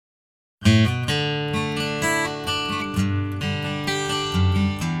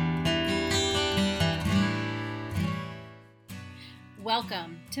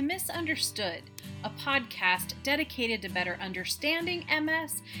to Misunderstood, a podcast dedicated to better understanding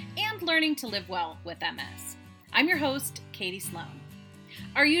MS and learning to live well with MS. I'm your host, Katie Sloan.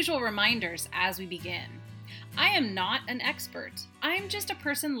 Our usual reminders as we begin. I am not an expert. I'm just a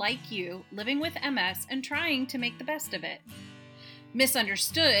person like you living with MS and trying to make the best of it.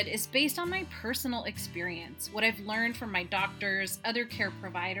 Misunderstood is based on my personal experience, what I've learned from my doctors, other care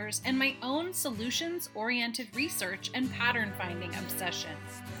providers, and my own solutions-oriented research and pattern-finding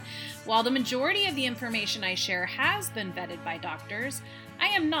obsessions. While the majority of the information I share has been vetted by doctors, I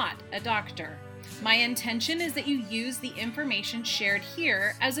am not a doctor. My intention is that you use the information shared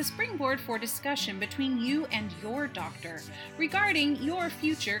here as a springboard for discussion between you and your doctor regarding your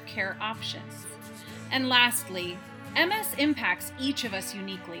future care options. And lastly, MS impacts each of us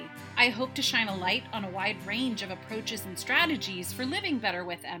uniquely. I hope to shine a light on a wide range of approaches and strategies for living better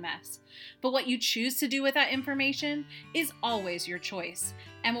with MS. But what you choose to do with that information is always your choice,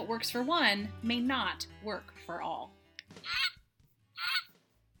 and what works for one may not work for all.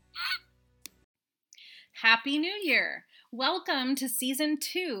 Happy New Year! Welcome to Season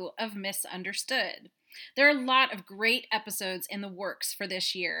 2 of Misunderstood. There are a lot of great episodes in the works for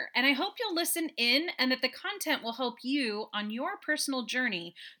this year, and I hope you'll listen in and that the content will help you on your personal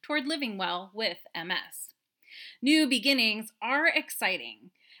journey toward living well with MS. New beginnings are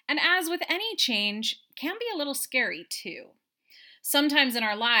exciting, and as with any change, can be a little scary too. Sometimes in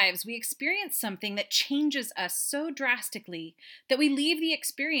our lives, we experience something that changes us so drastically that we leave the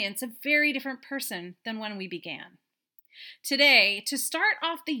experience a very different person than when we began. Today, to start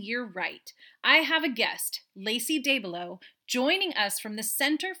off the year right, I have a guest, Lacey Dabelow, joining us from the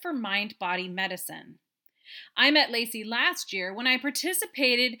Center for Mind-Body Medicine. I met Lacey last year when I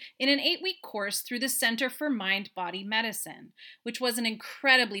participated in an 8-week course through the Center for Mind-Body Medicine, which was an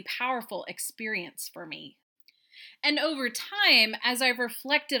incredibly powerful experience for me. And over time, as I've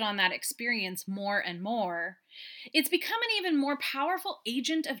reflected on that experience more and more, it's become an even more powerful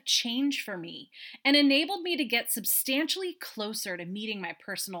agent of change for me and enabled me to get substantially closer to meeting my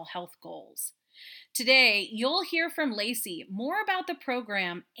personal health goals. Today, you'll hear from Lacey more about the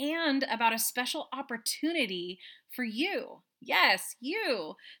program and about a special opportunity for you. Yes,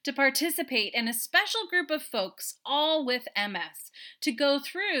 you, to participate in a special group of folks, all with MS, to go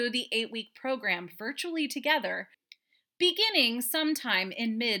through the 8-week program virtually together, beginning sometime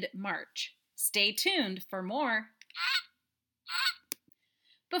in mid-March. Stay tuned for more.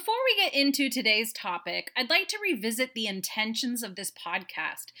 Before we get into today's topic, I'd like to revisit the intentions of this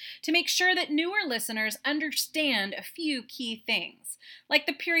podcast to make sure that newer listeners understand a few key things, like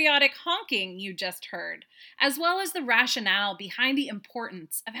the periodic honking you just heard, as well as the rationale behind the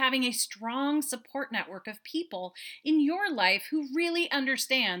importance of having a strong support network of people in your life who really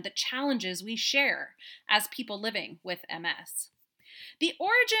understand the challenges we share as people living with MS. The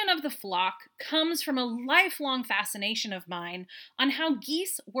origin of the flock comes from a lifelong fascination of mine on how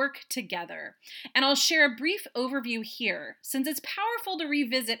geese work together, and I'll share a brief overview here since it's powerful to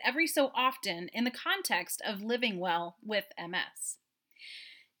revisit every so often in the context of living well with MS.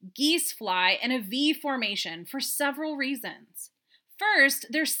 Geese fly in a V formation for several reasons.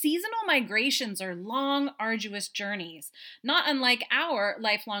 First, their seasonal migrations are long, arduous journeys, not unlike our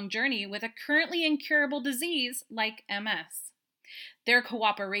lifelong journey with a currently incurable disease like MS. Their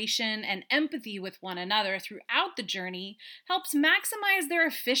cooperation and empathy with one another throughout the journey helps maximize their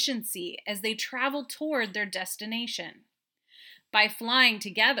efficiency as they travel toward their destination. By flying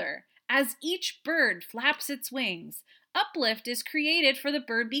together, as each bird flaps its wings, uplift is created for the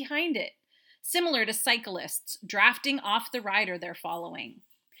bird behind it, similar to cyclists drafting off the rider they're following.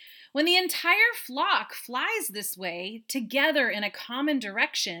 When the entire flock flies this way, together in a common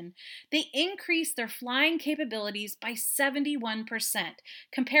direction, they increase their flying capabilities by 71%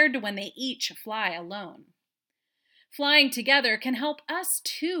 compared to when they each fly alone. Flying together can help us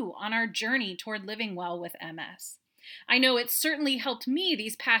too on our journey toward living well with MS. I know it's certainly helped me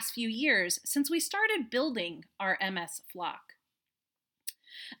these past few years since we started building our MS flock.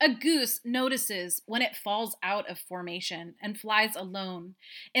 A goose notices when it falls out of formation and flies alone,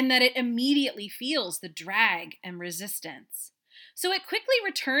 in that it immediately feels the drag and resistance. So it quickly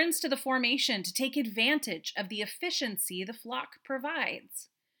returns to the formation to take advantage of the efficiency the flock provides.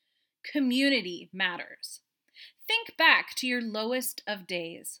 Community matters. Think back to your lowest of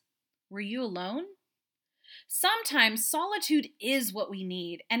days. Were you alone? Sometimes solitude is what we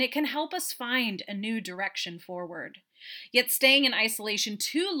need, and it can help us find a new direction forward. Yet staying in isolation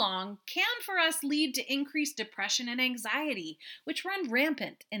too long can for us lead to increased depression and anxiety, which run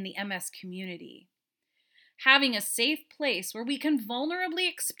rampant in the MS community. Having a safe place where we can vulnerably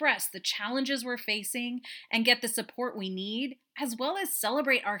express the challenges we're facing and get the support we need, as well as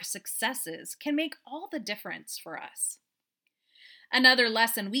celebrate our successes, can make all the difference for us. Another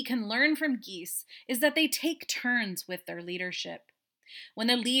lesson we can learn from geese is that they take turns with their leadership. When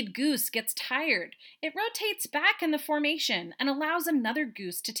the lead goose gets tired, it rotates back in the formation and allows another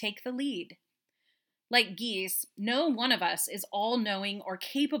goose to take the lead. Like geese, no one of us is all-knowing or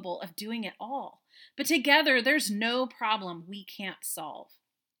capable of doing it all, but together there's no problem we can't solve.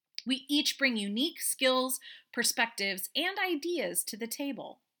 We each bring unique skills, perspectives, and ideas to the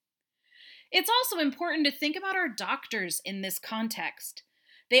table. It's also important to think about our doctors in this context.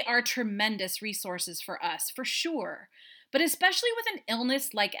 They are tremendous resources for us, for sure, but especially with an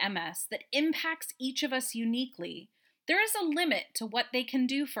illness like MS that impacts each of us uniquely, there is a limit to what they can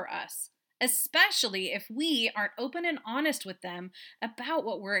do for us, especially if we aren't open and honest with them about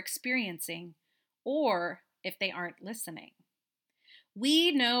what we're experiencing, or if they aren't listening.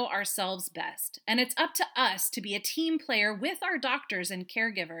 We know ourselves best, and it's up to us to be a team player with our doctors and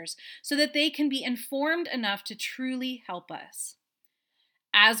caregivers so that they can be informed enough to truly help us.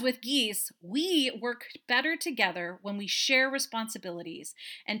 As with geese, we work better together when we share responsibilities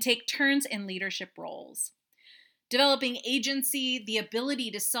and take turns in leadership roles. Developing agency, the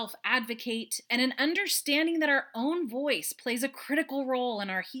ability to self-advocate, and an understanding that our own voice plays a critical role in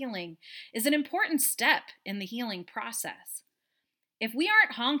our healing is an important step in the healing process. If we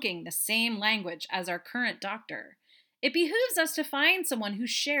aren't honking the same language as our current doctor, it behooves us to find someone who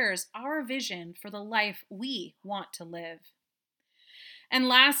shares our vision for the life we want to live. And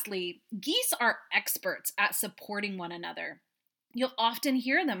lastly, geese are experts at supporting one another. You'll often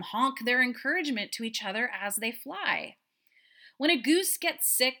hear them honk their encouragement to each other as they fly. When a goose gets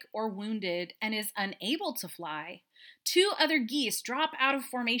sick or wounded and is unable to fly, two other geese drop out of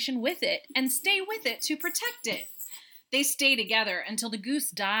formation with it and stay with it to protect it. They stay together until the goose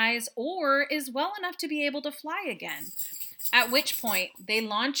dies or is well enough to be able to fly again, at which point they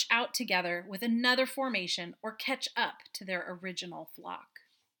launch out together with another formation or catch up to their original flock.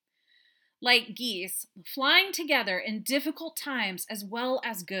 Like geese, flying together in difficult times as well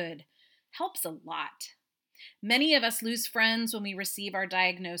as good helps a lot. Many of us lose friends when we receive our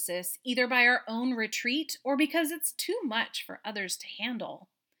diagnosis, either by our own retreat or because it's too much for others to handle.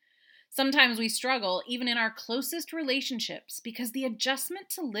 Sometimes we struggle even in our closest relationships because the adjustment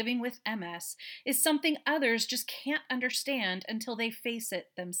to living with MS is something others just can't understand until they face it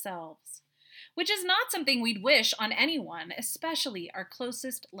themselves, which is not something we'd wish on anyone, especially our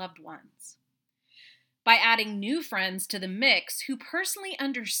closest loved ones. By adding new friends to the mix who personally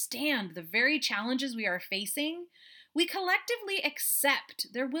understand the very challenges we are facing, we collectively accept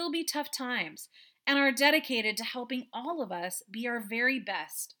there will be tough times and are dedicated to helping all of us be our very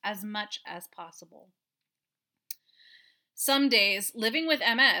best as much as possible. Some days, living with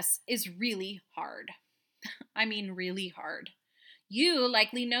MS is really hard. I mean, really hard. You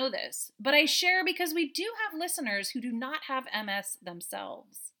likely know this, but I share because we do have listeners who do not have MS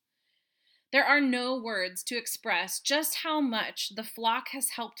themselves. There are no words to express just how much the flock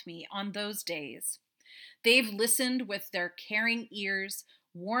has helped me on those days. They've listened with their caring ears,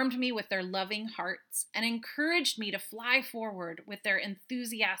 warmed me with their loving hearts, and encouraged me to fly forward with their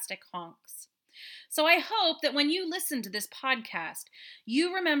enthusiastic honks. So I hope that when you listen to this podcast,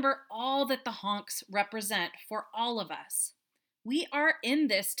 you remember all that the honks represent for all of us. We are in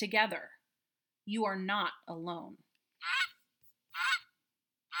this together. You are not alone.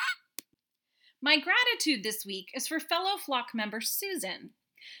 My gratitude this week is for fellow flock member Susan.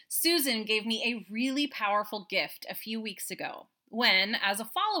 Susan gave me a really powerful gift a few weeks ago when, as a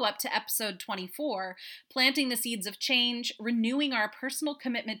follow-up to episode 24, Planting the Seeds of Change, Renewing Our Personal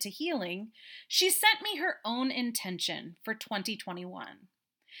Commitment to Healing, she sent me her own intention for 2021.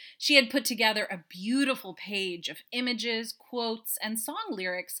 She had put together a beautiful page of images, quotes, and song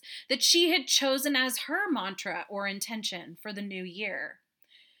lyrics that she had chosen as her mantra or intention for the new year.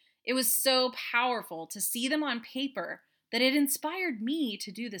 It was so powerful to see them on paper that it inspired me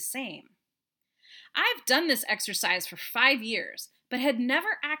to do the same. I've done this exercise for 5 years, but had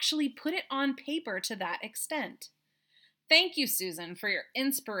never actually put it on paper to that extent. Thank you, Susan, for your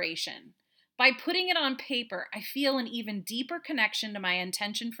inspiration. By putting it on paper, I feel an even deeper connection to my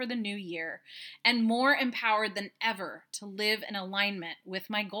intention for the new year and more empowered than ever to live in alignment with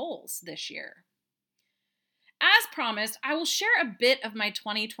my goals this year. As promised, I will share a bit of my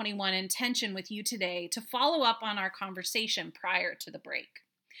 2021 intention with you today to follow up on our conversation prior to the break.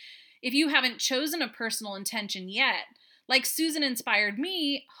 If you haven't chosen a personal intention yet, like Susan inspired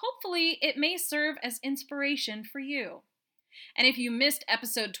me, hopefully it may serve as inspiration for you. And if you missed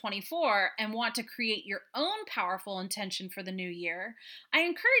episode 24 and want to create your own powerful intention for the new year, I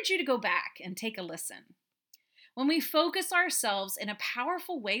encourage you to go back and take a listen. When we focus ourselves in a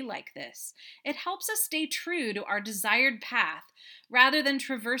powerful way like this, it helps us stay true to our desired path rather than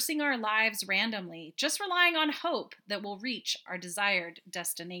traversing our lives randomly, just relying on hope that we'll reach our desired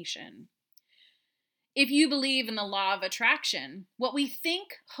destination. If you believe in the law of attraction, what we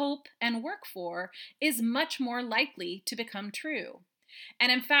think, hope, and work for is much more likely to become true.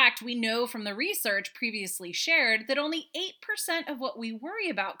 And in fact, we know from the research previously shared that only 8% of what we worry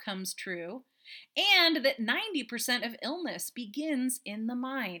about comes true, and that 90% of illness begins in the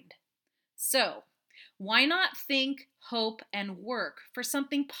mind. So, why not think, hope, and work for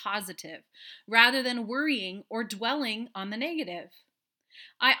something positive rather than worrying or dwelling on the negative?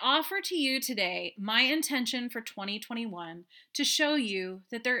 I offer to you today my intention for 2021 to show you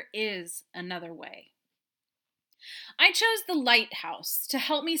that there is another way. I chose the lighthouse to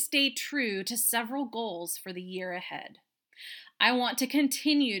help me stay true to several goals for the year ahead. I want to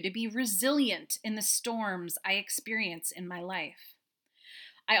continue to be resilient in the storms I experience in my life.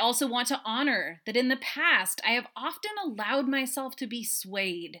 I also want to honor that in the past I have often allowed myself to be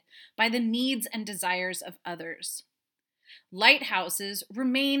swayed by the needs and desires of others. Lighthouses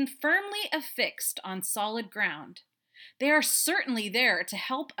remain firmly affixed on solid ground. They are certainly there to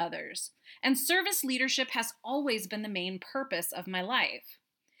help others, and service leadership has always been the main purpose of my life.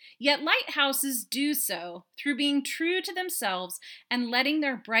 Yet lighthouses do so through being true to themselves and letting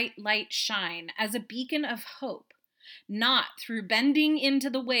their bright light shine as a beacon of hope, not through bending into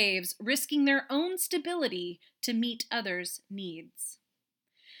the waves, risking their own stability to meet others' needs.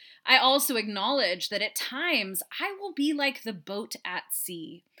 I also acknowledge that at times I will be like the boat at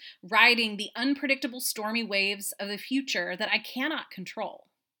sea, riding the unpredictable stormy waves of the future that I cannot control.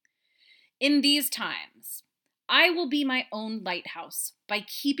 In these times, I will be my own lighthouse by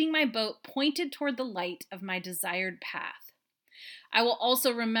keeping my boat pointed toward the light of my desired path. I will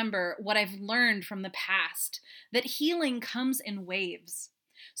also remember what I've learned from the past, that healing comes in waves.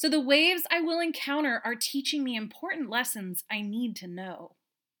 So the waves I will encounter are teaching me important lessons I need to know.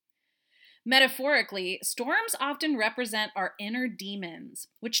 Metaphorically, storms often represent our inner demons,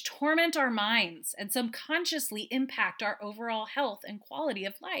 which torment our minds and subconsciously impact our overall health and quality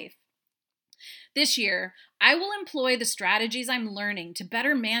of life. This year, I will employ the strategies I'm learning to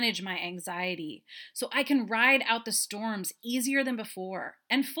better manage my anxiety so I can ride out the storms easier than before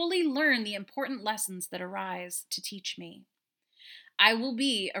and fully learn the important lessons that arise to teach me. I will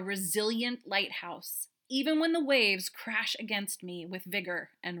be a resilient lighthouse, even when the waves crash against me with vigor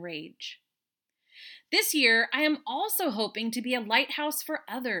and rage. This year, I am also hoping to be a lighthouse for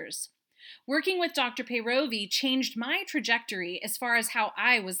others. Working with Dr. Peyrovi changed my trajectory as far as how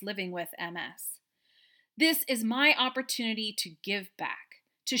I was living with MS. This is my opportunity to give back,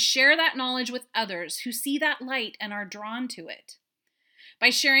 to share that knowledge with others who see that light and are drawn to it. By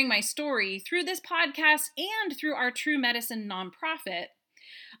sharing my story through this podcast and through our True Medicine nonprofit,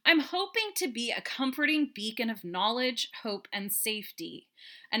 I'm hoping to be a comforting beacon of knowledge, hope, and safety,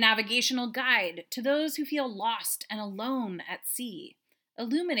 a navigational guide to those who feel lost and alone at sea,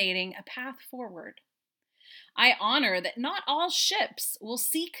 illuminating a path forward. I honor that not all ships will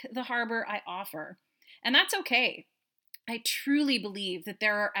seek the harbor I offer, and that's okay. I truly believe that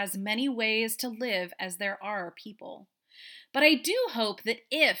there are as many ways to live as there are people. But I do hope that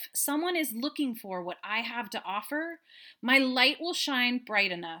if someone is looking for what I have to offer, my light will shine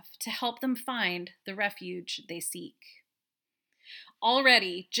bright enough to help them find the refuge they seek.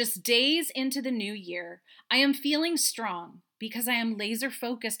 Already, just days into the new year, I am feeling strong because I am laser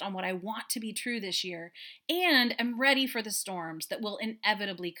focused on what I want to be true this year and am ready for the storms that will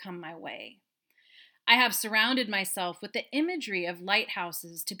inevitably come my way. I have surrounded myself with the imagery of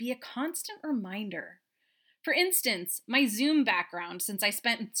lighthouses to be a constant reminder. For instance, my Zoom background, since I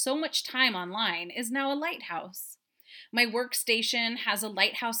spent so much time online, is now a lighthouse. My workstation has a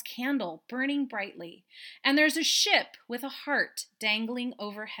lighthouse candle burning brightly, and there's a ship with a heart dangling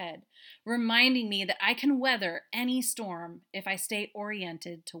overhead, reminding me that I can weather any storm if I stay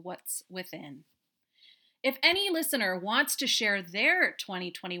oriented to what's within. If any listener wants to share their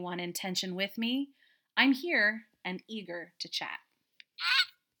 2021 intention with me, I'm here and eager to chat.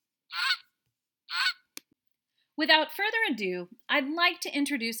 Without further ado, I'd like to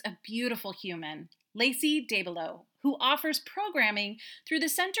introduce a beautiful human, Lacey Dabelow, who offers programming through the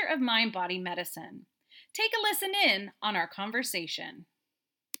Center of Mind-Body Medicine. Take a listen in on our conversation.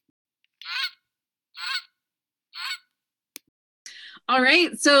 All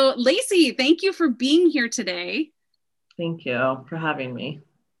right, so Lacey, thank you for being here today. Thank you for having me.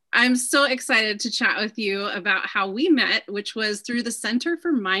 I'm so excited to chat with you about how we met, which was through the Center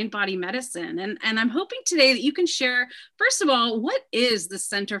for Mind Body Medicine. And I'm hoping today that you can share, first of all, what is the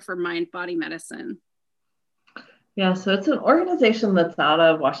Center for Mind Body Medicine? Yeah, so it's an organization that's out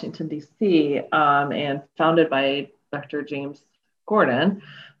of Washington, D.C., and founded by Dr. James Gordon,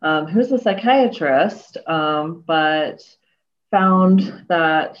 who's a psychiatrist, but found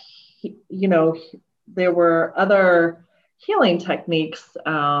that, there were other healing techniques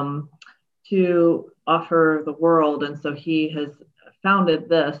to offer the world. And so he has founded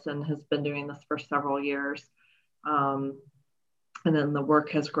this and has been doing this for several years. And then the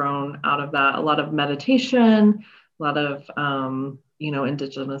work has grown out of that. A lot of meditation, a lot of,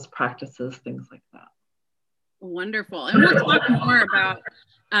 indigenous practices, things like that. Wonderful. And we'll talk more about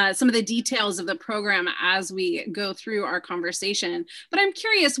some of the details of the program as we go through our conversation. But I'm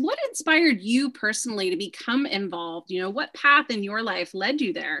curious, what inspired you personally to become involved? What path in your life led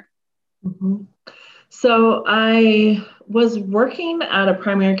you there? Mm-hmm. So I was working at a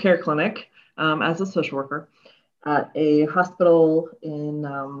primary care clinic as a social worker at a hospital in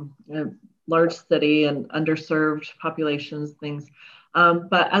a large city and underserved populations, things.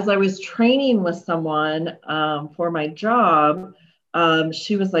 But as I was training with someone for my job,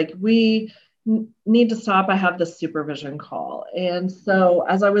 she was like, we need to stop. I have this supervision call. And so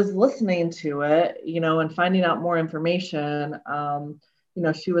as I was listening to it, and finding out more information,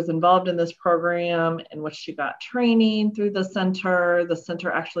 she was involved in this program in which she got training through the center. The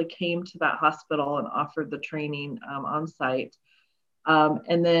center actually came to that hospital and offered the training on site,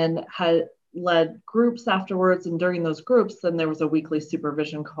 and then had led groups afterwards. And during those groups, then there was a weekly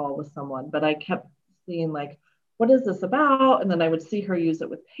supervision call with someone. But I kept seeing like, what is this about? And then I would see her use it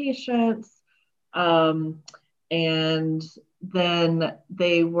with patients. And then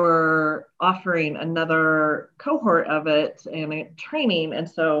they were offering another cohort of it and training. And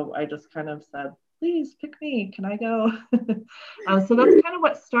so I just kind of said, please pick me, can I go? So that's kind of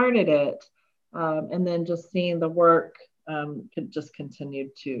what started it. And then just seeing the work could just continue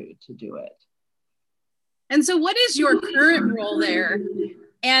to do it. And so what is your current role there?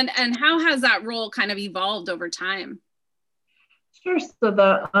 And how has that role kind of evolved over time? Sure. So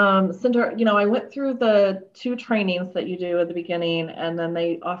the center, I went through the 2 trainings that you do at the beginning, and then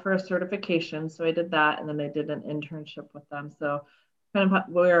they offer a certification. So I did that, and then I did an internship with them. So kind of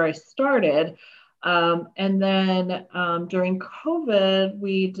where I started. And then during COVID,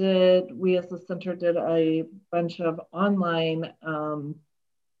 we as the center did a bunch of online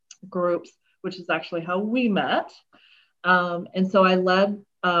groups, which is actually how we met. And so I led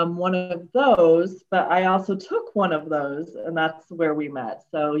one of those, but I also took one of those, and that's where we met.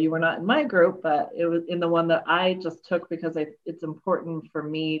 So you were not in my group, but it was in the one that I just took because it's important for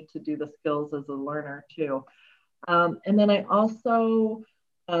me to do the skills as a learner too. And then I also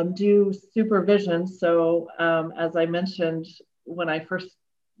do supervision. So as I mentioned, when I first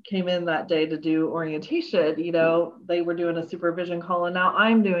came in that day to do orientation, they were doing a supervision call, and now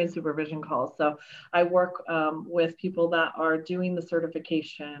I'm doing supervision calls. So I work with people that are doing the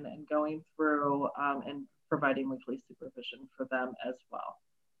certification and going through and providing weekly supervision for them as well.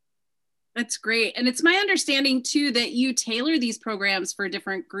 That's great. And it's my understanding too that you tailor these programs for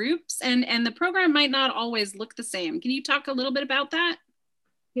different groups, and the program might not always look the same. Can you talk a little bit about that?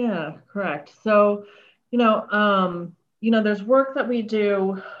 Yeah, correct. So, there's work that we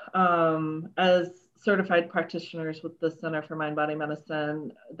do as certified practitioners with the Center for Mind Body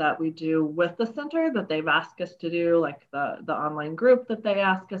Medicine that we do with the center that they've asked us to do, like the online group that they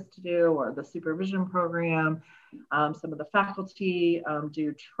ask us to do, or the supervision program. Some of the faculty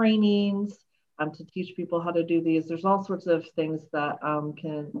do trainings to teach people how to do these. There's all sorts of things that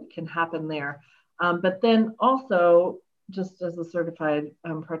can happen there. But then also, just as a certified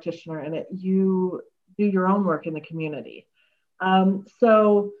practitioner in it, you do your own work in the community.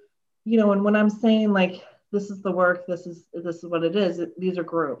 So, and when I'm saying like, this is the work, this is what it is, these are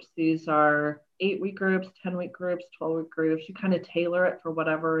groups. These are 8-week groups, 10-week groups, 12-week groups. You kind of tailor it for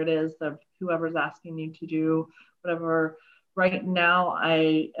whatever it is of whoever's asking you to do whatever. Right now,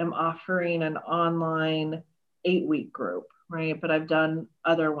 I am offering an online 8-week group, right? But I've done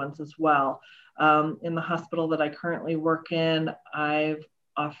other ones as well. In the hospital that I currently work in, I've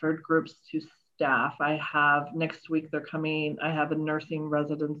offered groups to staff. I have next week, I have a nursing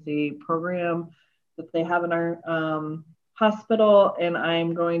residency program that they have in our hospital, and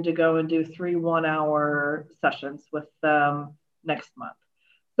I'm going to go and do 3 1-hour sessions with them next month.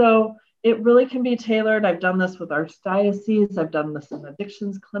 So it really can be tailored. I've done this with archdiocese, I've done this in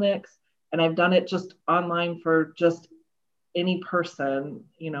addictions clinics, and I've done it just online for just any person,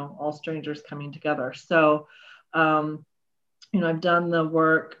 all strangers coming together. So, I've done the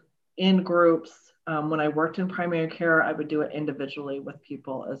work in groups. When I worked in primary care, I would do it individually with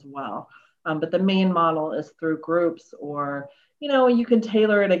people as well. But the main model is through groups, or, you can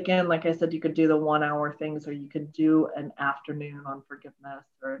tailor it again. Like I said, you could do the 1 hour things, or you could do an afternoon on forgiveness,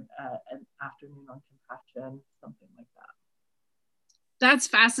 or an afternoon on compassion, something like that. That's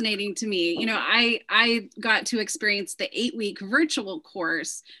fascinating to me. I got to experience the 8-week virtual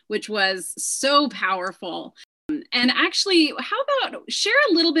course, which was so powerful. And actually, how about share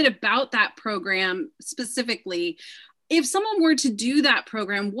a little bit about that program specifically? If someone were to do that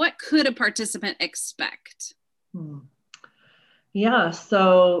program, what could a participant expect? Yeah,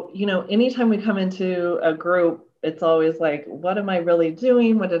 so, anytime we come into a group, it's always like, what am I really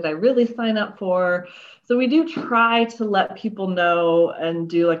doing? What did I really sign up for? So we do try to let people know and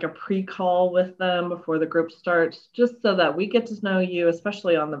do like a pre-call with them before the group starts, just so that we get to know you,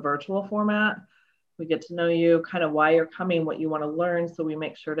 especially on the virtual format. We get to know you, kind of why you're coming, what you want to learn. So we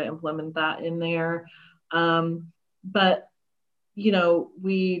make sure to implement that in there. But,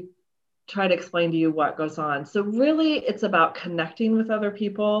 we try to explain to you what goes on. So really, it's about connecting with other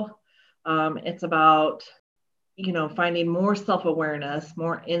people. It's about, finding more self-awareness,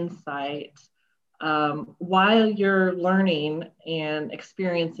 more insight, while you're learning and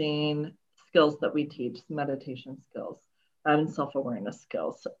experiencing skills that we teach, meditation skills and self-awareness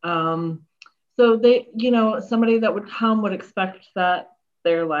skills. So they, somebody that would come would expect that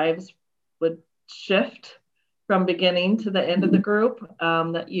their lives would shift from beginning to the end of the group,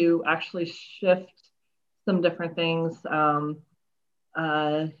 that you actually shift some different things.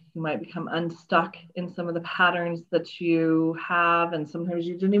 You might become unstuck in some of the patterns that you have, and sometimes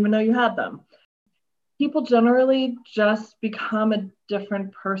you didn't even know you had them. People generally just become a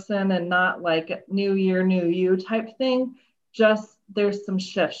different person, and not like new year, new you type thing. Just there's some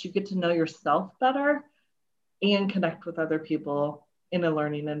shifts. You get to know yourself better and connect with other people in a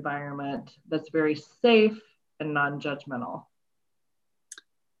learning environment that's very safe and non-judgmental.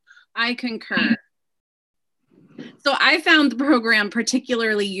 I concur. So I found the program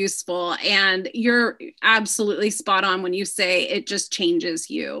particularly useful, and you're absolutely spot on when you say it just changes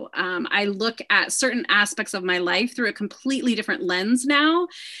you. I look at certain aspects of my life through a completely different lens now.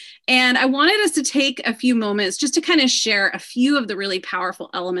 And I wanted us to take a few moments just to kind of share a few of the really powerful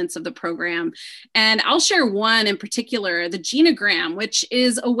elements of the program. And I'll share one in particular, the genogram, which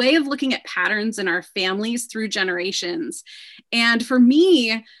is a way of looking at patterns in our families through generations. And for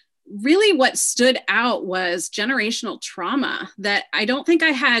me, really what stood out was generational trauma that I don't think I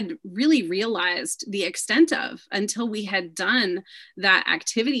had really realized the extent of until we had done that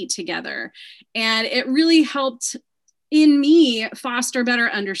activity together. And it really helped in me foster better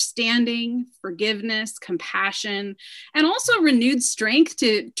understanding, forgiveness, compassion, and also renewed strength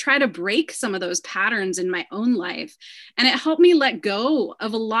to try to break some of those patterns in my own life. And it helped me let go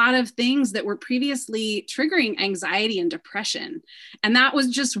of a lot of things that were previously triggering anxiety and depression. And that was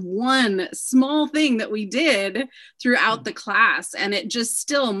just one small thing that we did throughout the class. And it just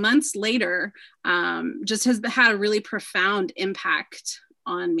still months later just has had a really profound impact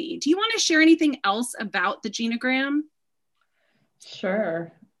on me. Do you want to share anything else about the genogram?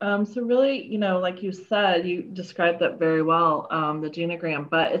 Sure. So really, like you said, you described that very well, the genogram,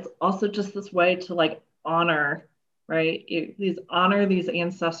 but it's also just this way to like honor, right? Honor these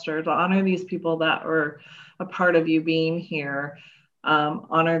ancestors, honor these people that were a part of you being here.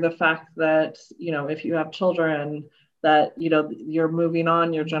 Honor the fact that, if you have children, that, you're moving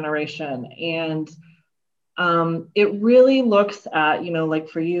on your generation. And it really looks at, like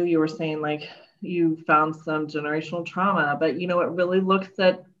for you, you were saying like, you found some generational trauma, but it really looks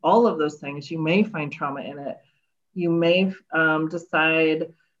at all of those things. You may find trauma in it. You may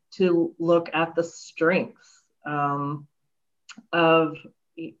decide to look at the strengths of,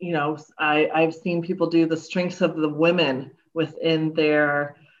 I've seen people do the strengths of the women within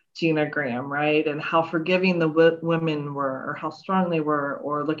their genogram, right? And how forgiving the women were, or how strong they were,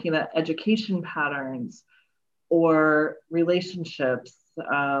 or looking at education patterns or relationships,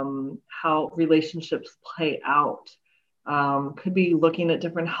 how relationships play out. Could be looking at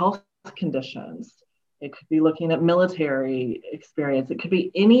different health conditions. It could be looking at military experience. It could be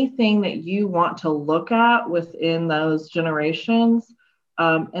anything that you want to look at within those generations.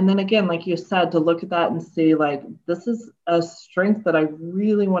 And then again, like you said, to look at that and see like, this is a strength that I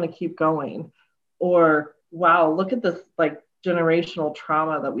really want to keep going. Or, wow, look at this like generational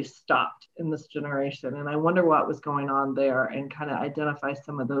trauma that we stopped in this generation. And I wonder what was going on there, and kind of identify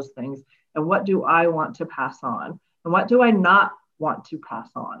some of those things. And what do I want to pass on? And what do I not want to pass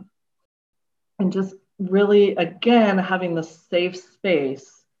on? And just really, again, having the safe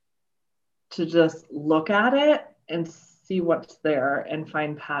space to just look at it and see what's there and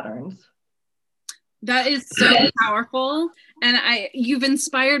find patterns. That is so powerful. And you've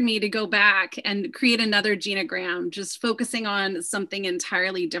inspired me to go back and create another genogram, just focusing on something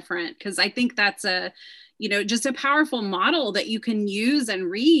entirely different. Because I think that's just a powerful model that you can use and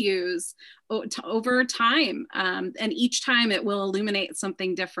reuse over time. And each time it will illuminate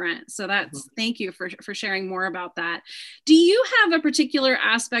something different. So thank you for sharing more about that. Do you have a particular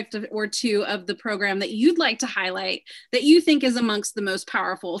aspect or two of the program that you'd like to highlight that you think is amongst the most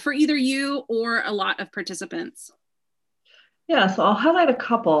powerful for either you or a lot of participants? Yeah, so I'll highlight a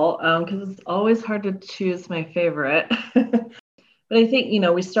couple because it's always hard to choose my favorite. But I think,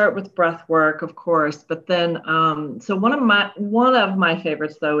 we start with breath work, of course, but then, so one of my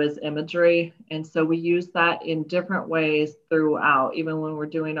favorites though is imagery. And so we use that in different ways throughout, even when we're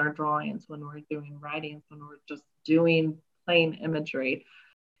doing our drawings, when we're doing writings, when we're just doing plain imagery.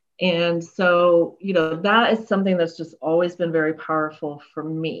 And so, that is something that's just always been very powerful for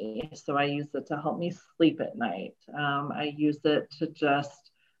me. So I use it to help me sleep at night. I use it to just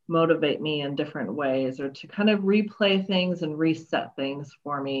motivate me in different ways, or to kind of replay things and reset things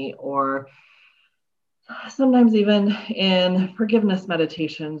for me, or sometimes even in forgiveness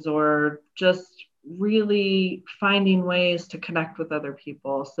meditations, or just really finding ways to connect with other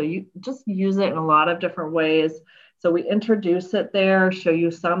people. So you just use it in a lot of different ways. So we introduce it there, show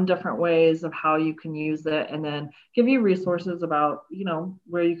you some different ways of how you can use it, and then give you resources about,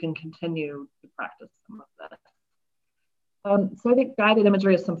 where you can continue to practice some of this. So I think guided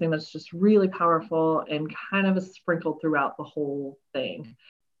imagery is something that's just really powerful and kind of is sprinkled throughout the whole thing.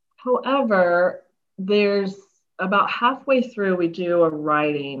 However, there's about halfway through, we do a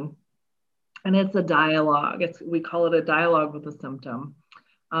writing, and it's a dialogue. We call it a dialogue with a symptom.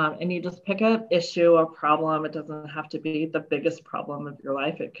 And you just pick an issue, a problem. It doesn't have to be the biggest problem of your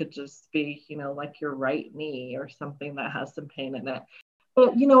life. It could just be, like your right knee or something that has some pain in it.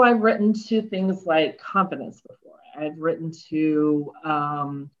 But, I've written to things like confidence before. I've written to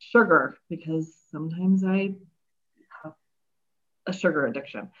sugar, because sometimes I have a sugar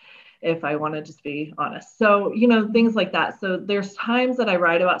addiction, if I want to just be honest. So, things like that. So there's times that I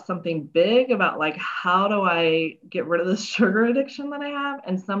write about something big, about like, how do I get rid of this sugar addiction that I have?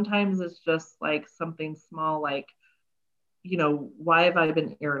 And sometimes it's just like something small, like, why have I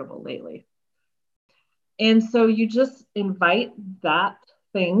been irritable lately? And so you just invite that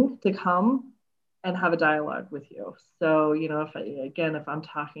thing to come and have a dialogue with you. So, if I'm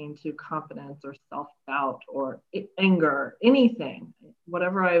talking to confidence or self-doubt or anger, anything,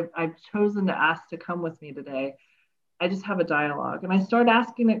 whatever I've chosen to ask to come with me today, I just have a dialogue, and I start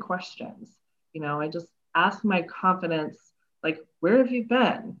asking it questions. I just ask my confidence, like, where have you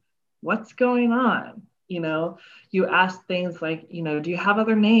been? What's going on? You ask things like, do you have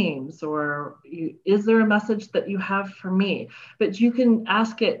other names, or is there a message that you have for me? But you can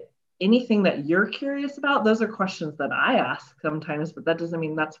ask it anything that you're curious about. Those are questions that I ask sometimes, but that doesn't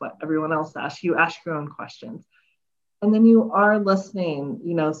mean that's what everyone else asks. You ask your own questions. And then you are listening,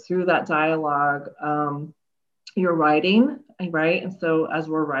 through that dialogue. You're writing, right? And so as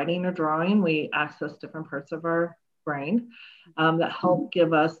we're writing or drawing, we access different parts of our brain that help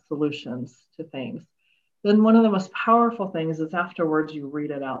give us solutions to things. Then one of the most powerful things is afterwards you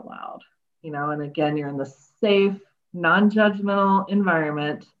read it out loud, and again, you're in the safe, non-judgmental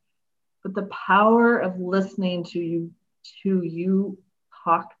environment. But the power of listening to you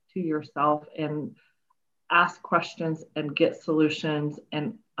talk to yourself and ask questions and get solutions,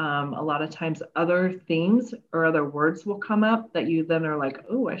 and a lot of times other themes or other words will come up that you then are like,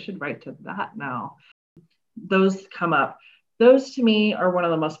 oh, I should write to that now. Those come up. Those to me are one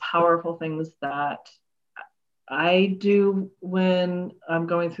of the most powerful things that I do when I'm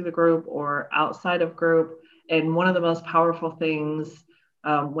going through the group or outside of group. And one of the most powerful things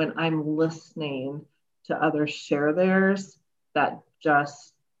when I'm listening to others share theirs, that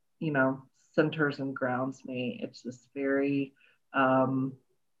just, centers and grounds me. It's just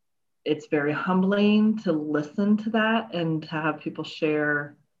it's very humbling to listen to that and to have people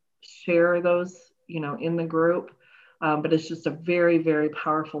share those, in the group. But it's just a very, very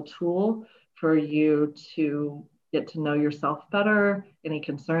powerful tool for you to get to know yourself better, any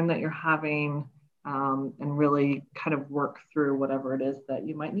concern that you're having, and really kind of work through whatever it is that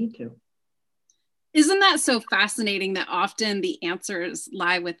you might need to. Isn't that so fascinating that often the answers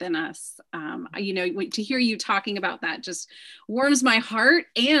lie within us? To hear you talking about that just warms my heart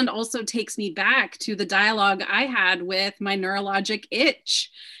and also takes me back to the dialogue I had with my neurologic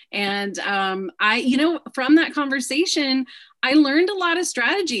itch. And from that conversation, I learned a lot of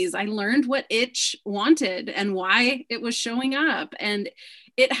strategies. I learned what itch wanted and why it was showing up. And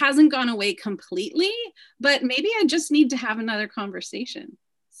it hasn't gone away completely, but maybe I just need to have another conversation.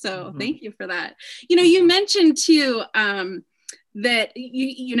 So thank you for that. You know, you mentioned too, that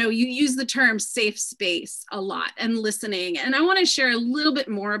you use the term safe space a lot and listening. And I want to share a little bit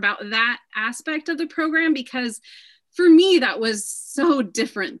more about that aspect of the program, because for me, that was so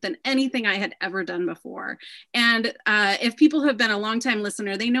different than anything I had ever done before. And if people have been a longtime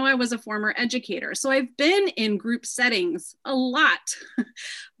listener, they know I was a former educator. So I've been in group settings a lot,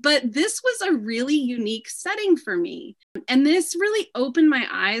 but this was a really unique setting for me. And this really opened my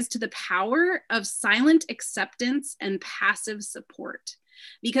eyes to the power of silent acceptance and passive support,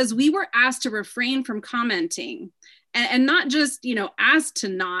 because we were asked to refrain from commenting, and not just, asked to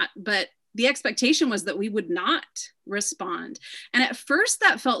not, but the expectation was that we would not respond. And at first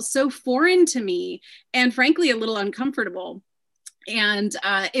that felt so foreign to me, and frankly, a little uncomfortable. And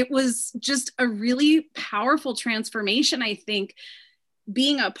it was just a really powerful transformation, I think,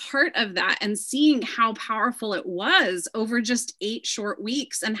 being a part of that and seeing how powerful it was over just 8 short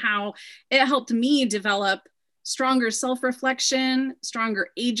weeks, and how it helped me develop stronger self-reflection, stronger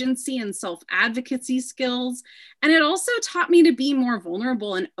agency and self-advocacy skills. And it also taught me to be more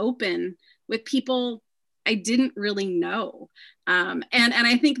vulnerable and open with people I didn't really know. And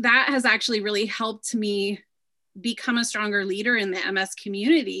I think that has actually really helped me become a stronger leader in the MS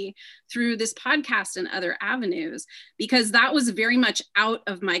community through this podcast and other avenues, because that was very much out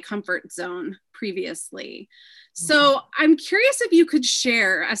of my comfort zone previously. So I'm curious if you could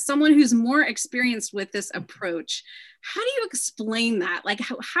share, as someone who's more experienced with this approach, how do you explain that? Like,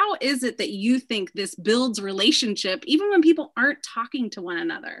 how is it that you think this builds relationship, even when people aren't talking to one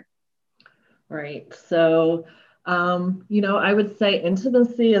another? Right. So, I would say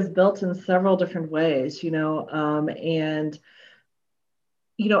intimacy is built in several different ways, and,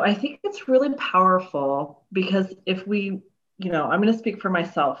 I think it's really powerful, because if we, I'm going to speak for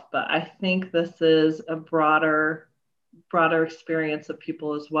myself, but I think this is a broader experience of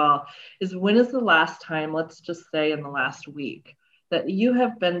people as well, is when is the last time, let's just say in the last week, that you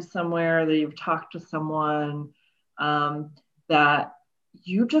have been somewhere, that you've talked to someone, that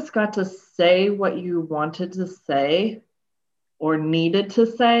you just got to say what you wanted to say or needed to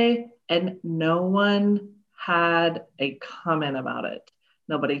say, and no one had a comment about it.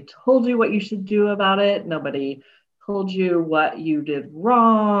 Nobody told you what you should do about it. Nobody told you what you did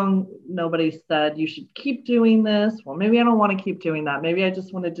wrong. Nobody said you should keep doing this. Well, maybe I don't want to keep doing that. Maybe I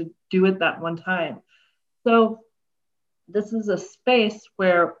just wanted to do it that one time. So this is a space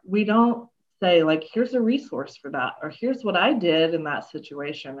where we don't say, like, here's a resource for that, or here's what I did in that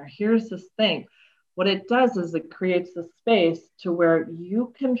situation, or here's this thing. What it does is it creates a space to where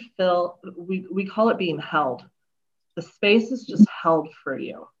you can feel, we call it being held. The space is just held for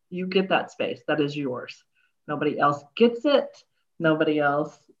you. You get that space. That is yours. Nobody else gets it. Nobody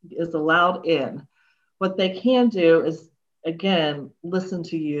else is allowed in. What they can do is, again, listen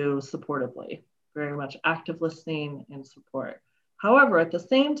to you supportively, very much active listening and support. However, at the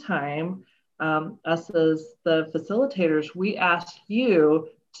same time, us as the facilitators, we ask you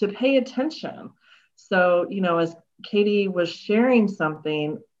to pay attention. So, as Katie was sharing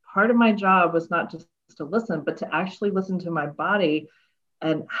something, part of my job was not just to listen, but to actually listen to my body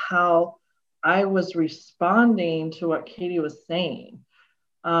and how I was responding to what Katie was saying.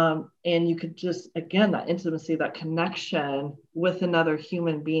 And you could just, again, that intimacy, that connection with another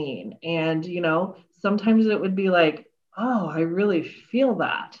human being. And, sometimes it would be like, oh, I really feel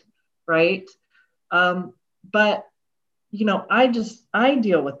that, right? But, I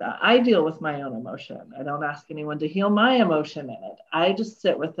deal with that. I deal with my own emotion. I don't ask anyone to heal my emotion in it. I just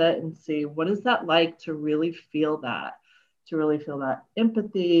sit with it and see, what is that like to really feel that,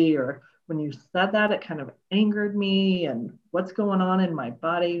 empathy, or when you said that, it kind of angered me, and what's going on in my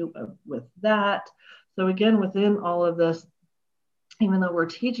body with that. So again, within all of this, even though we're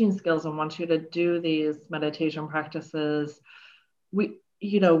teaching skills and want you to do these meditation practices, we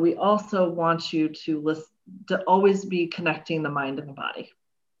also want you to always be connecting the mind and the body.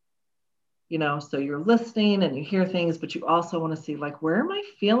 So you're listening and you hear things, but you also want to see, like, where am I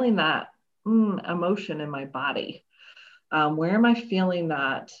feeling that emotion in my body? Where am I feeling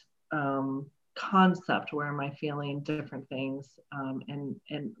that concept? Where am I feeling different things?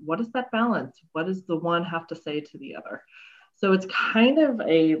 And what is that balance? What does the one have to say to the other? So it's kind of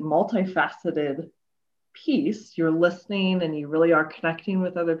a multifaceted piece. You're listening and you really are connecting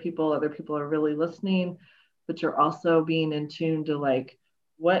with other people. Other people are really listening, but you're also being in tune to, like,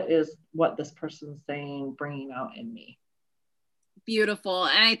 what is what this person's saying bringing out in me. Beautiful.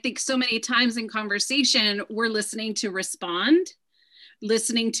 And I think so many times in conversation, we're listening to respond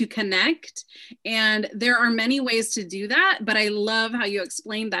listening to connect. And there are many ways to do that, but I love how you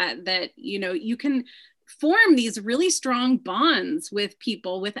explained that, you know, you can form these really strong bonds with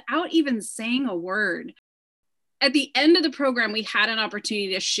people without even saying a word. At the end of the program, we had an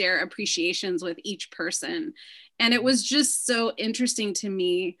opportunity to share appreciations with each person. And it was just so interesting to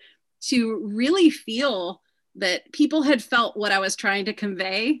me to really feel that people had felt what I was trying to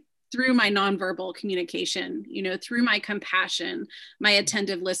convey through my nonverbal communication, you know, through my compassion, my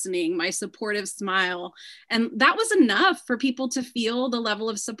attentive listening, my supportive smile. And that was enough for people to feel the level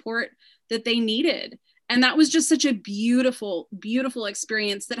of support that they needed. And that was just such a beautiful, beautiful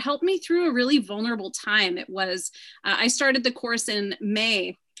experience that helped me through a really vulnerable time. It was, I started the course in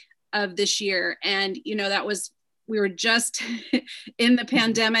May of this year. And, you know, we were just in the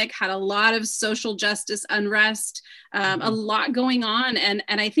pandemic, had a lot of social justice unrest, a lot going on. And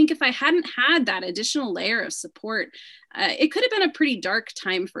I think if I hadn't had that additional layer of support, it could have been a pretty dark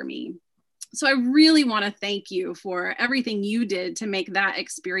time for me. So I really want to thank you for everything you did to make that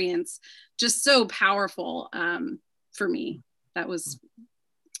experience just so powerful for me. That was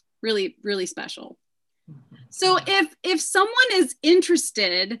really, really special. So if someone is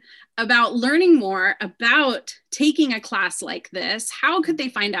interested about learning more about taking a class like this, how could they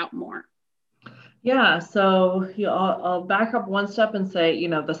find out more? Yeah, so I'll back up one step and say, you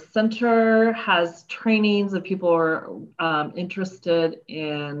know, the center has trainings if people are interested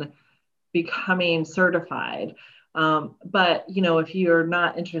in becoming certified. But, you know, if you're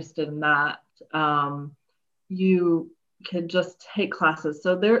not interested in that, you could just take classes.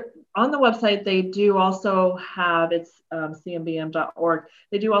 So they're on the website, they do also have, it's cmbm.org.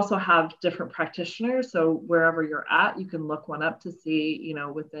 They do also have different practitioners. So wherever you're at, you can look one up to see, you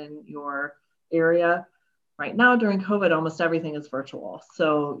know, within your area. Right now during COVID, almost everything is virtual.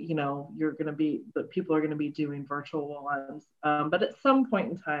 So, you know, people are going to be doing virtual ones. But at some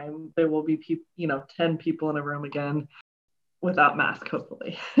point in time, there will be 10 people in a room again without mask,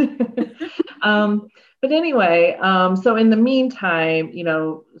 hopefully. But anyway, so in the meantime, you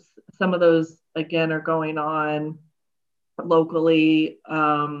know, some of those again are going on locally,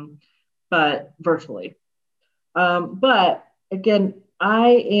 but virtually. But again, I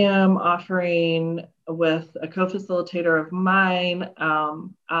am offering with a co-facilitator of mine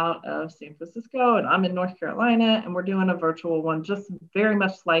out of San Francisco, and I'm in North Carolina, and we're doing a virtual one just very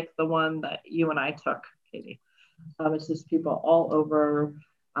much like the one that you and I took, Katie. It's just people all over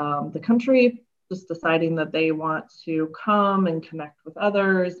the country just deciding that they want to come and connect with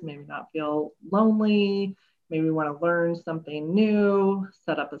others, maybe not feel lonely, maybe want to learn something new,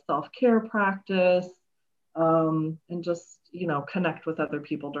 set up a self-care practice, and just, you know, connect with other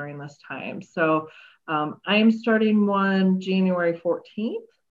people during this time. So I'm starting one January 14th,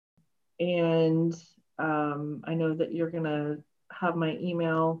 and I know that you're going to have my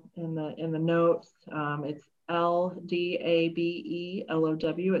email in the notes. It's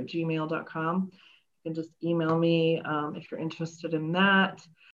ldabelow@gmail.com. You can just email me if you're interested in that.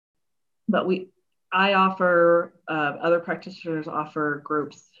 But I offer, other practitioners offer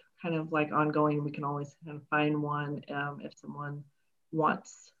groups kind of like ongoing. We can always kind of find one if someone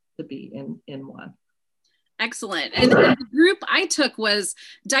wants to be in one. Excellent. And the group I took was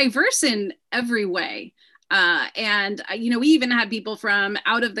diverse in every way. And, you know, we even had people from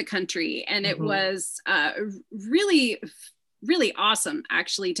out of the country, and it was really, really awesome,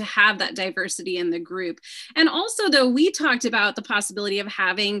 actually, to have that diversity in the group. And also, though, we talked about the possibility of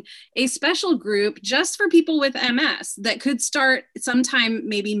having a special group just for people with MS that could start sometime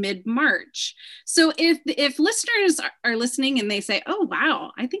maybe mid-March. So if listeners are listening and they say, oh,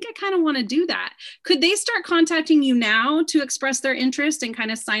 wow, I think I kind of want to do that, could they start contacting you now to express their interest and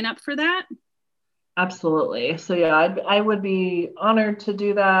kind of sign up for that? Absolutely. So yeah, I would be honored to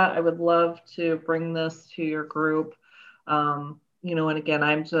do that. I would love to bring this to your group. You know, and again,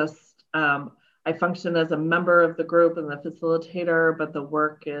 I'm just, I function as a member of the group and the facilitator, but the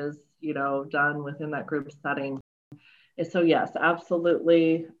work is, you know, done within that group setting. And so yes,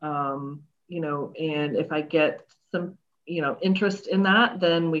 absolutely. You know, and if I get some, you know, interest in that,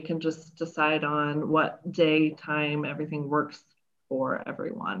 then we can just decide on what day, time, everything works for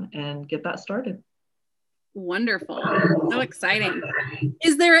everyone and get that started. Wonderful. So exciting.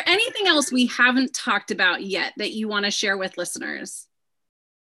 Is there anything else we haven't talked about yet that you want to share with listeners?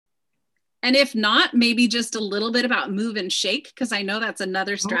 And if not, maybe just a little bit about Move and Shake, because I know that's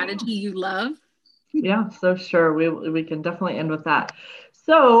another strategy you love. Yeah, so sure. We can definitely end with that.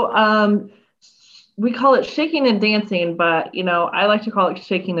 So we call it shaking and dancing, but, you know, I like to call it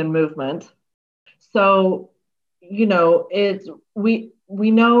shaking and movement. So, you know, we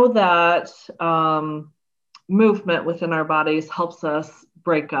know that movement within our bodies helps us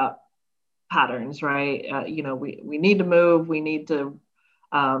break up patterns, right? We need to move. We need to,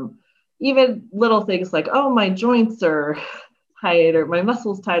 even little things like, oh, my joints are tight or my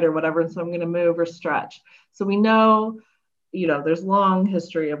muscles tight or whatever. And so I'm going to move or stretch. So we know, there's long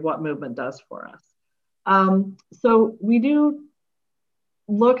history of what movement does for us. So we do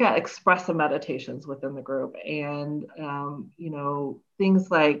look at expressive meditations within the group, and things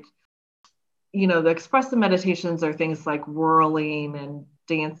like, the expressive meditations are things like whirling and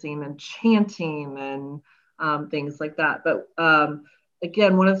dancing and chanting and things like that. But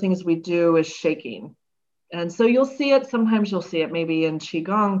again, one of the things we do is shaking. And so sometimes you'll see it maybe in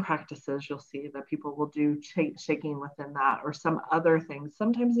Qigong practices, you'll see that people will do shaking within that, or some other things.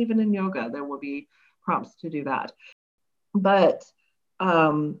 Sometimes even in yoga, there will be prompts to do that. But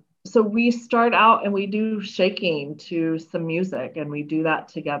so we start out and we do shaking to some music, and we do that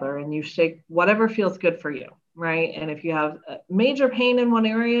together, and you shake whatever feels good for you, right? And if you have major pain in one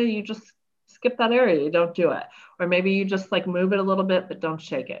area, you just skip that area, you don't do it. Or maybe you just like move it a little bit, but don't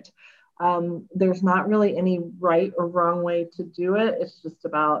shake it. There's not really any right or wrong way to do it. It's just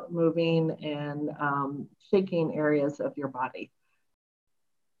about moving and shaking areas of your body.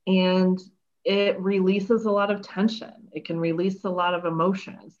 And it releases a lot of tension. It can release a lot of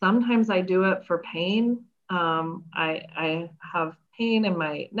emotion. Sometimes I do it for pain. I have pain in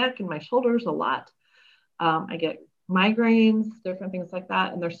my neck and my shoulders a lot. I get migraines, different things like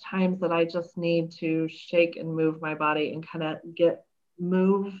that. And there's times that I just need to shake and move my body and kind of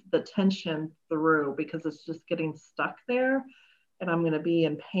move the tension through, because it's just getting stuck there. And I'm going to be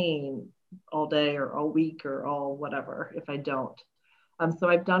in pain all day or all week or all whatever if I don't. So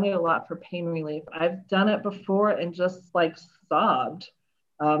I've done it a lot for pain relief. I've done it before and just like sobbed,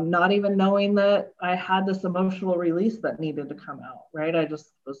 not even knowing that I had this emotional release that needed to come out, right? I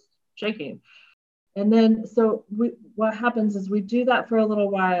just was shaking. And then, so what happens is we do that for a little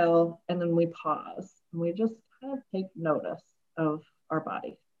while, and then we pause and we just kind of take notice of our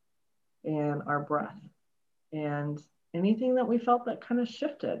body and our breath and anything that we felt that kind of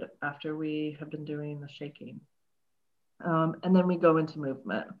shifted after we have been doing the shaking. And then we go into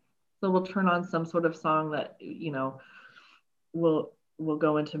movement. So we'll turn on some sort of song that, we'll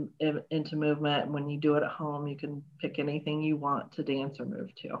go into movement. And when you do it at home, you can pick anything you want to dance or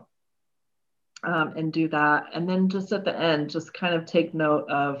move to, and do that. And then just at the end, just kind of take note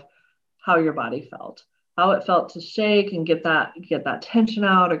of how your body felt, how it felt to shake and get that tension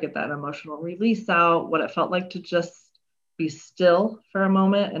out or get that emotional release out, what it felt like to just be still for a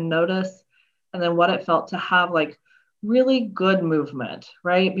moment and notice, and then what it felt to have like really good movement,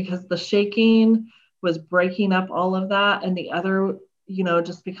 right? Because the shaking was breaking up all of that, and the other,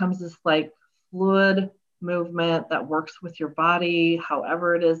 just becomes this like fluid movement that works with your body,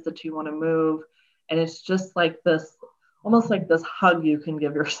 however it is that you want to move. And it's just like this, almost like this hug you can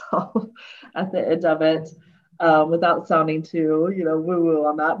give yourself at the end of it, without sounding too, woo-woo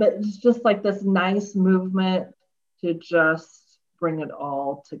on that. But it's just like this nice movement to just bring it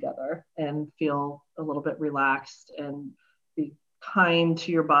all together and feel a little bit relaxed and be kind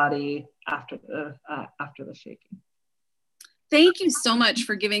to your body after the shaking. Thank you so much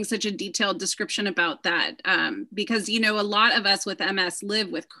for giving such a detailed description about that, because, a lot of us with MS live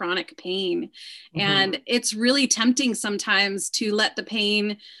with chronic pain, and it's really tempting sometimes to let the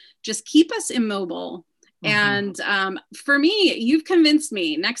pain just keep us immobile. And for me, you've convinced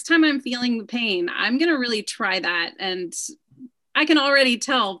me. Next time I'm feeling the pain, I'm going to really try that. And I can already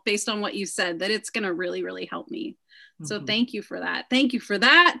tell based on what you said that it's going to really, really help me. So thank you for that. Thank you for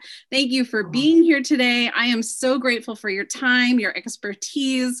that. Thank you for being here today. I am so grateful for your time, your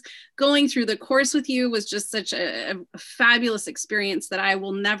expertise. Going through the course with you was just such a fabulous experience that I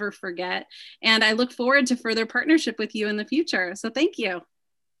will never forget. And I look forward to further partnership with you in the future. So thank you.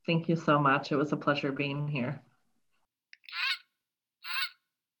 Thank you so much. It was a pleasure being here.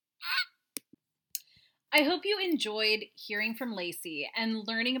 I hope you enjoyed hearing from Lacey and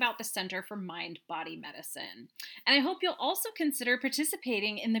learning about the Center for Mind-Body Medicine. And I hope you'll also consider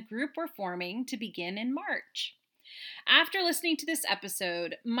participating in the group we're forming to begin in March. After listening to this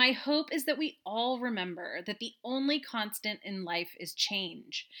episode, my hope is that we all remember that the only constant in life is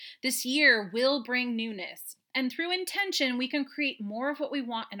change. This year will bring newness, and through intention, we can create more of what we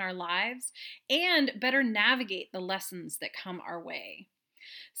want in our lives and better navigate the lessons that come our way.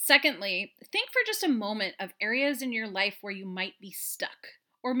 Secondly, think for just a moment of areas in your life where you might be stuck,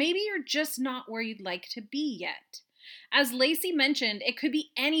 or maybe you're just not where you'd like to be yet. As Lacey mentioned, it could be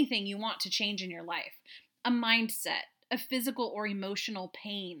anything you want to change in your life. A mindset, a physical or emotional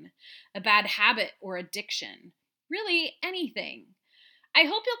pain, a bad habit or addiction. Really anything. I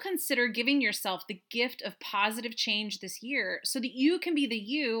hope you'll consider giving yourself the gift of positive change this year so that you can be the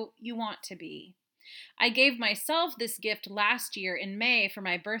you want to be. I gave myself this gift last year in May for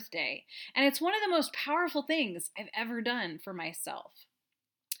my birthday, and it's one of the most powerful things I've ever done for myself.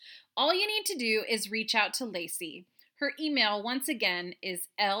 All you need to do is reach out to Lacey. Her email, once again, is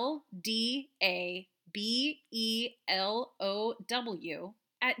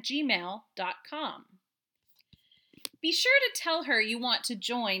ldabelow@gmail.com. Be sure to tell her you want to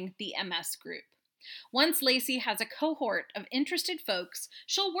join the MS group. Once Lacey has a cohort of interested folks,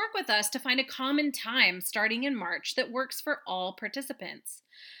 she'll work with us to find a common time starting in March that works for all participants.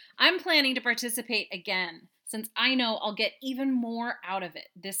 I'm planning to participate again, since I know I'll get even more out of it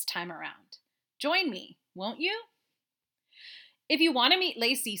this time around. Join me, won't you? If you want to meet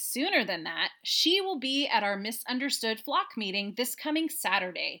Lacey sooner than that, she will be at our Misunderstood Flock meeting this coming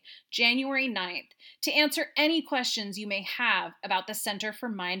Saturday, January 9th, to answer any questions you may have about the Center for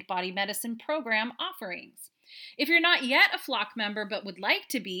Mind-Body Medicine program offerings. If you're not yet a Flock member but would like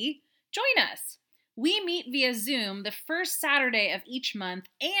to be, join us. We meet via Zoom the first Saturday of each month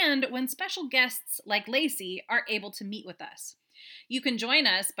and when special guests like Lacey are able to meet with us. You can join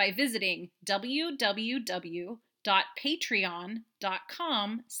us by visiting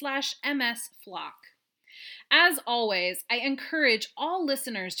www.patreon.com/msflock. As always, I encourage all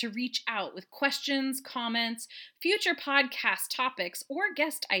listeners to reach out with questions, comments, future podcast topics, or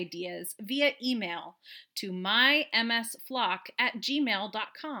guest ideas via email to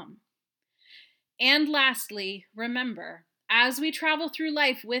mymsflock@gmail.com. And lastly, remember, as we travel through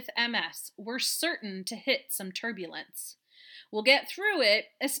life with MS, we're certain to hit some turbulence. We'll get through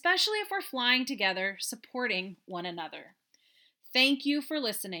it, especially if we're flying together, supporting one another. Thank you for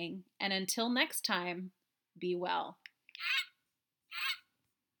listening, and until next time, be well.